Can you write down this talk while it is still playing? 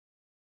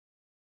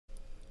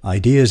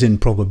Ideas in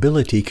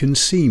probability can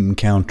seem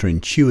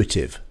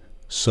counterintuitive.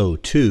 So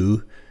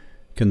too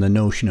can the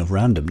notion of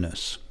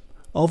randomness.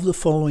 Of the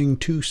following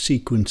two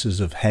sequences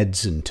of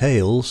heads and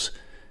tails,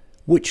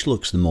 which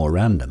looks the more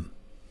random?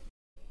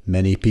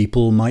 Many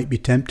people might be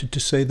tempted to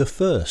say the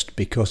first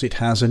because it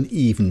has an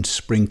even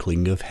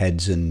sprinkling of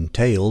heads and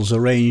tails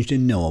arranged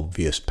in no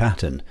obvious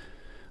pattern.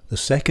 The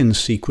second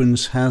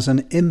sequence has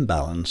an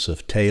imbalance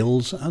of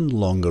tails and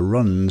longer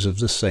runs of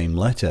the same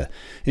letter.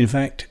 In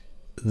fact,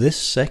 this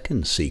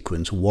second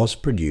sequence was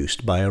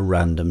produced by a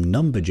random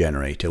number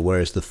generator,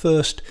 whereas the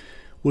first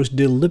was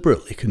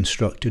deliberately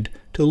constructed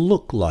to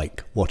look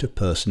like what a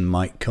person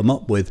might come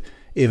up with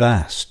if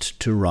asked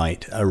to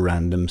write a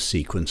random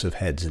sequence of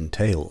heads and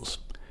tails.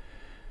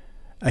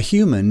 A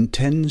human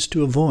tends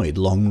to avoid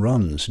long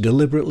runs,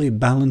 deliberately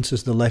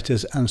balances the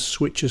letters and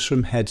switches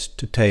from heads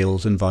to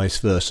tails and vice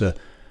versa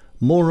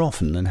more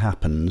often than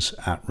happens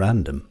at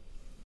random.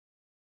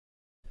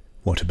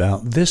 What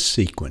about this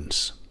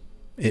sequence?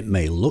 It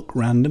may look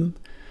random,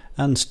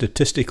 and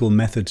statistical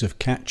methods of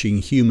catching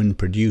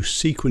human-produced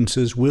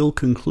sequences will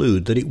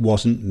conclude that it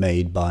wasn't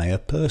made by a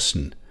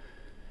person.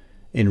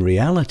 In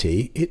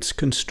reality, it's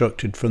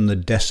constructed from the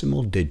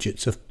decimal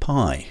digits of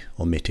pi,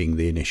 omitting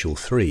the initial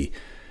 3,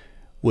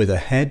 with a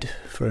head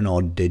for an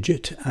odd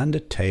digit and a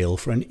tail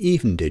for an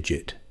even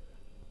digit.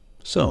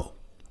 So,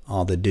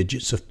 are the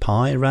digits of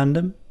pi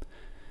random?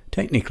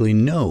 Technically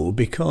no,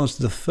 because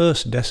the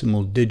first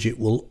decimal digit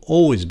will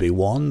always be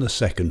 1, the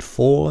second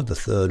 4, the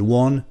third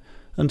 1,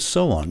 and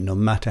so on, no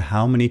matter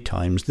how many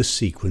times the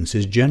sequence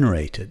is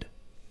generated.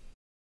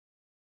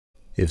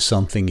 If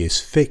something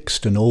is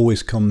fixed and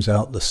always comes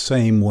out the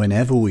same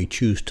whenever we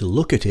choose to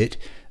look at it,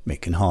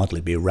 it can hardly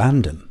be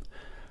random.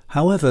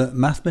 However,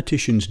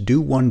 mathematicians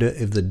do wonder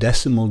if the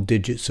decimal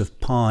digits of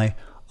pi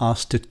are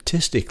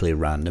statistically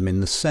random in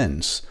the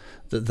sense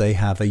that they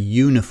have a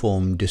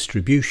uniform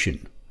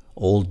distribution,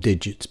 all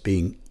digits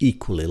being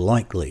equally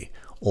likely,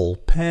 all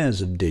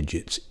pairs of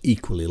digits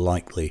equally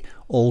likely,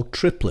 all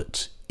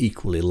triplets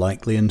equally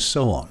likely, and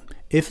so on.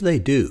 If they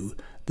do,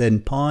 then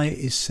pi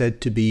is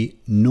said to be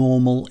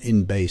normal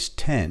in base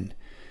 10,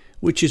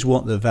 which is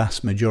what the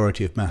vast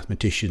majority of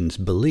mathematicians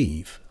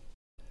believe.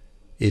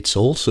 It's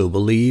also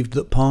believed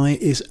that pi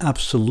is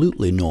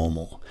absolutely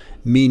normal,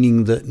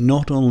 meaning that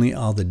not only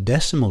are the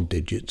decimal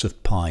digits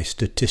of pi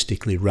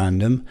statistically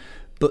random,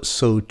 but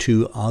so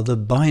too are the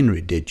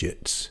binary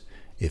digits,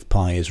 if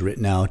pi is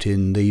written out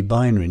in the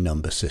binary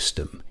number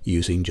system,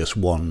 using just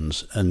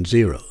ones and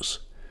zeros.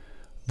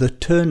 The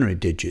ternary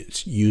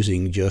digits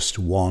using just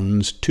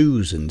ones,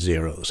 twos and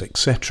zeros,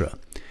 etc.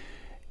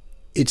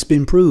 It's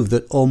been proved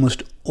that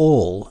almost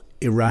all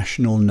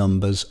irrational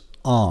numbers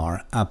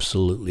are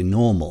absolutely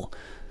normal,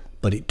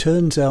 but it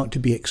turns out to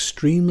be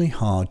extremely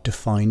hard to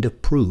find a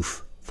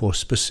proof for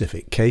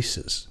specific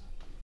cases.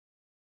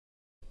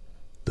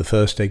 The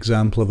first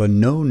example of a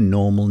known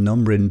normal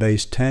number in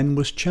base 10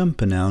 was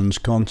Champernowne's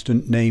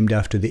constant, named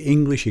after the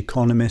English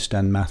economist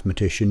and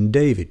mathematician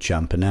David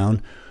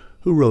Champernowne,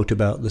 who wrote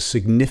about the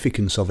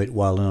significance of it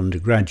while an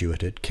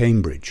undergraduate at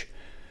Cambridge.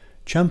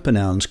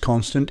 Champernowne's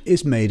constant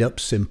is made up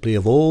simply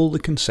of all the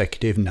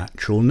consecutive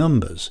natural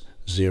numbers,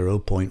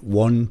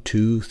 0.1,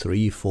 2,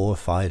 3, 4,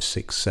 5,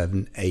 6,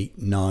 7,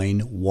 8, 9,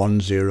 1,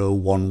 0,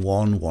 1,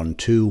 1, 1,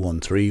 2, 1,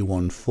 3,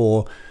 1,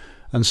 4,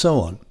 and so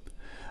on,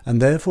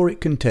 and therefore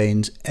it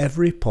contains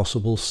every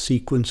possible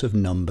sequence of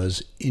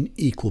numbers in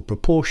equal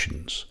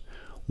proportions.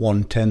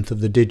 1/10 of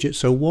the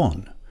digits are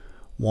 1,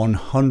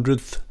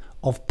 1/100th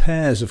of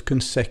pairs of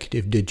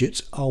consecutive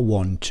digits are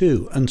 1,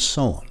 2, and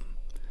so on.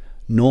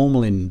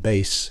 Normal in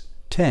base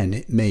 10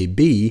 it may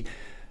be,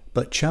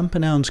 but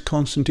Champernowne's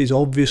constant is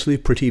obviously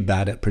pretty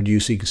bad at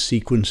producing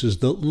sequences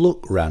that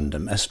look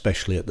random,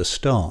 especially at the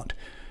start,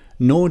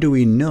 nor do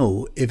we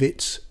know if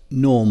it's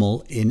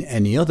normal in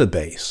any other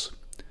base.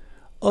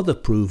 Other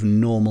proven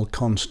normal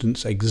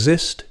constants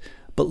exist,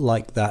 but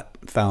like that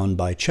found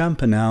by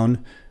Champernowne,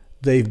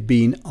 they've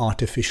been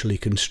artificially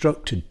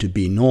constructed to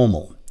be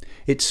normal.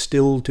 It's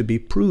still to be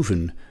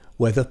proven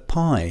whether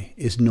pi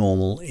is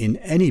normal in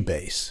any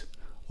base,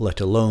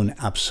 let alone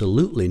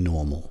absolutely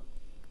normal.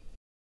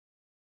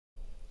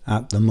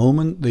 At the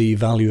moment, the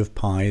value of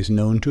pi is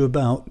known to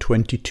about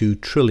 22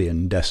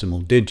 trillion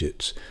decimal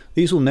digits.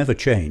 These will never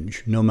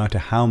change, no matter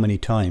how many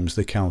times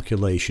the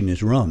calculation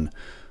is run.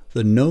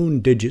 The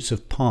known digits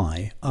of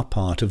pi are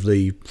part of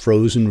the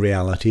frozen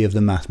reality of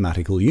the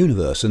mathematical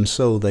universe, and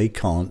so they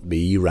can't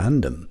be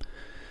random.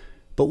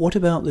 But what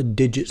about the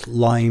digits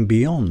lying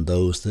beyond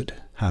those that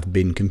have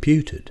been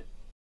computed?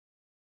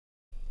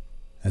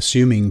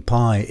 Assuming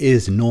pi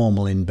is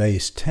normal in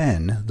base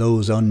 10,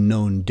 those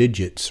unknown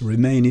digits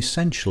remain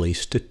essentially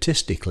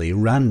statistically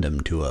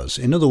random to us.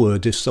 In other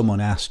words, if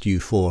someone asked you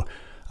for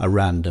a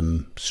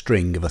random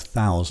string of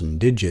 1,000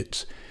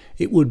 digits,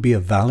 it would be a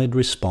valid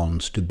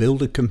response to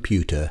build a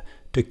computer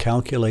to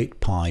calculate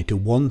pi to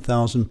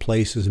 1,000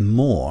 places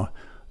more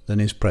than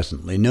is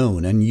presently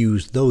known and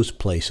use those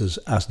places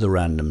as the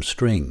random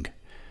string.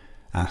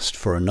 Asked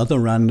for another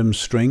random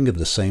string of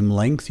the same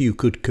length, you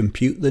could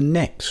compute the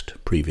next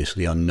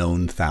previously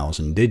unknown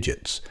 1,000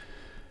 digits.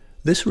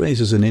 This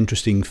raises an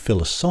interesting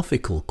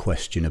philosophical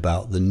question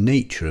about the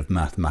nature of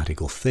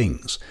mathematical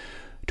things.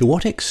 To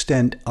what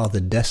extent are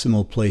the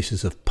decimal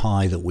places of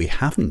pi that we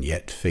haven't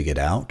yet figured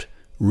out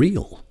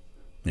real?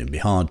 It'd be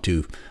hard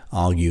to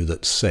argue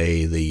that,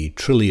 say, the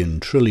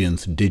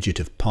trillionth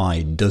digit of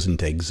pi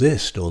doesn't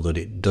exist, or that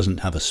it doesn't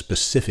have a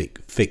specific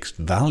fixed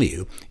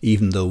value,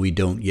 even though we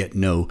don't yet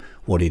know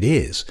what it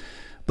is.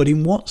 But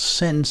in what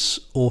sense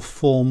or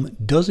form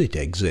does it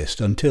exist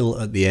until,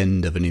 at the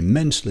end of an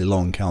immensely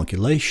long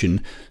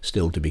calculation,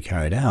 still to be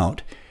carried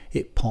out,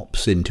 it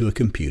pops into a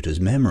computer's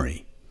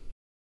memory?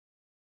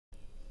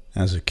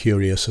 As a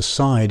curious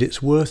aside,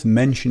 it's worth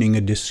mentioning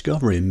a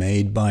discovery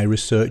made by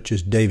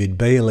researchers David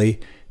Bailey,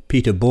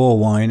 Peter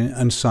Borwein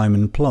and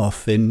Simon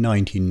Plouffe in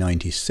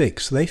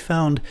 1996. They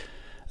found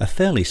a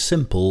fairly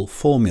simple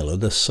formula,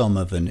 the sum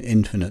of an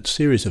infinite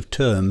series of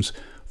terms,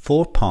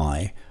 for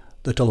pi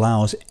that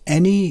allows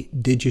any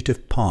digit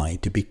of pi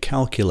to be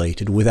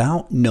calculated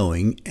without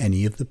knowing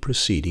any of the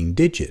preceding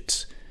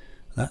digits.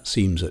 That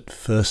seems at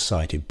first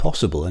sight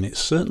impossible, and it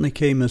certainly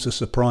came as a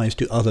surprise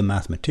to other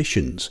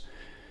mathematicians.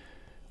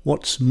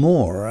 What's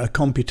more, a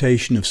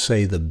computation of,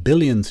 say, the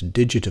billionth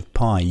digit of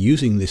pi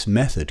using this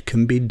method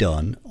can be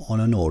done on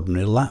an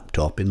ordinary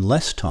laptop in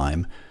less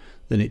time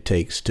than it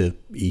takes to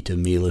eat a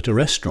meal at a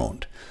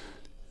restaurant.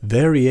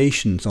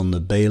 Variations on the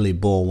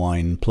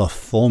Bailey-Borwein-Plouffe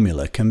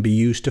formula can be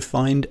used to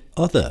find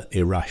other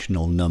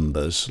irrational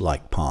numbers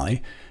like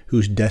pi,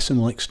 whose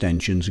decimal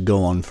extensions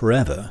go on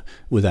forever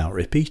without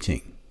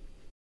repeating.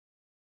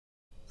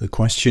 The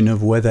question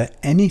of whether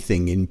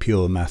anything in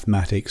pure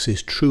mathematics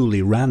is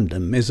truly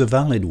random is a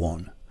valid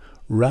one.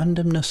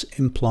 Randomness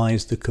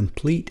implies the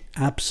complete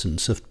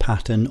absence of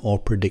pattern or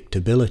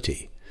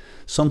predictability.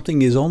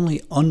 Something is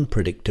only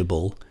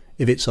unpredictable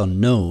if it's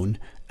unknown,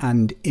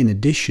 and in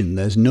addition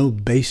there's no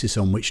basis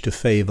on which to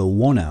favour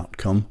one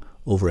outcome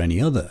over any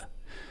other.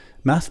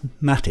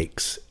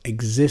 Mathematics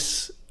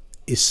exists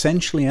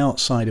essentially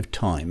outside of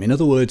time. In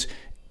other words,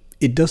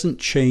 it doesn't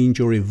change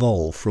or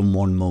evolve from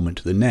one moment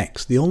to the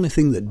next. The only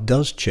thing that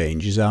does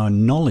change is our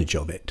knowledge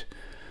of it.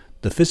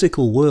 The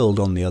physical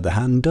world, on the other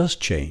hand, does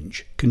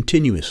change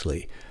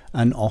continuously,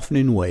 and often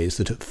in ways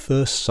that at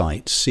first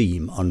sight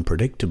seem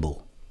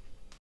unpredictable.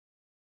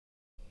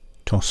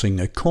 Tossing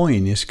a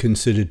coin is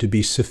considered to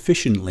be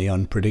sufficiently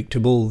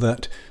unpredictable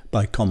that,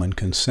 by common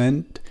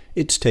consent,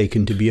 it's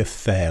taken to be a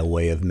fair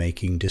way of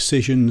making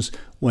decisions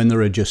when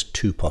there are just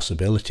two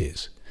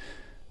possibilities.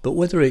 But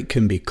whether it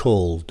can be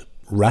called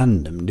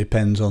random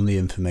depends on the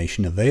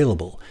information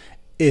available.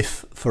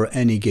 If, for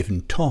any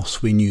given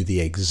toss, we knew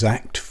the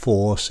exact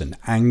force and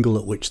angle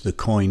at which the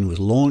coin was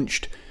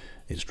launched,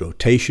 its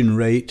rotation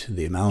rate,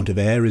 the amount of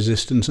air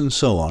resistance, and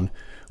so on,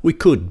 we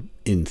could,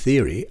 in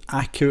theory,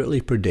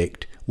 accurately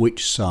predict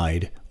which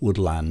side would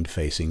land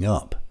facing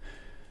up.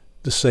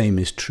 The same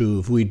is true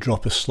if we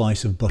drop a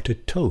slice of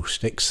buttered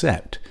toast,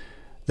 except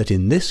that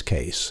in this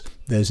case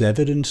there's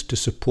evidence to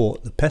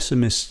support the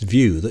pessimist's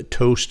view that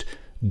toast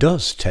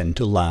does tend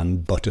to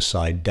land butter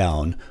side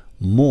down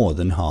more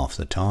than half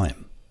the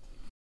time.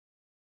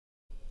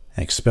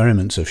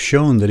 Experiments have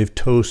shown that if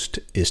toast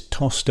is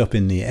tossed up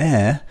in the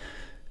air,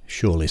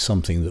 surely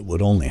something that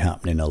would only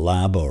happen in a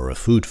lab or a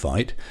food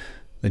fight,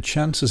 the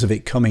chances of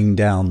it coming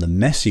down the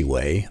messy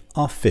way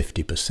are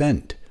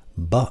 50%.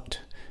 But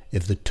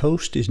if the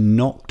toast is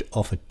knocked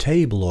off a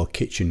table or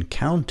kitchen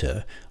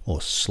counter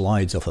or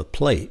slides off a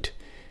plate,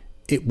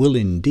 it will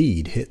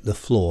indeed hit the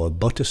floor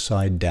butter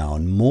side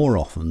down more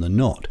often than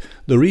not.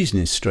 The reason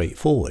is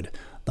straightforward.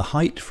 The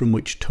height from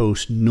which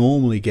toast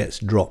normally gets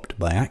dropped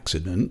by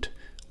accident,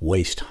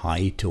 waist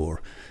height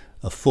or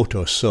a foot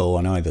or so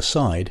on either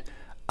side,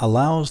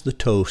 allows the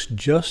toast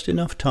just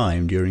enough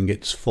time during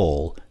its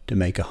fall to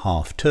make a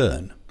half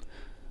turn,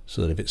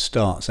 so that if it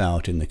starts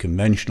out in the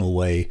conventional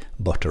way,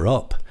 butter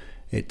up,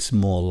 it's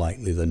more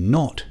likely than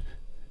not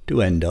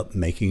to end up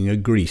making a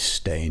grease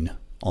stain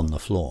on the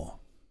floor.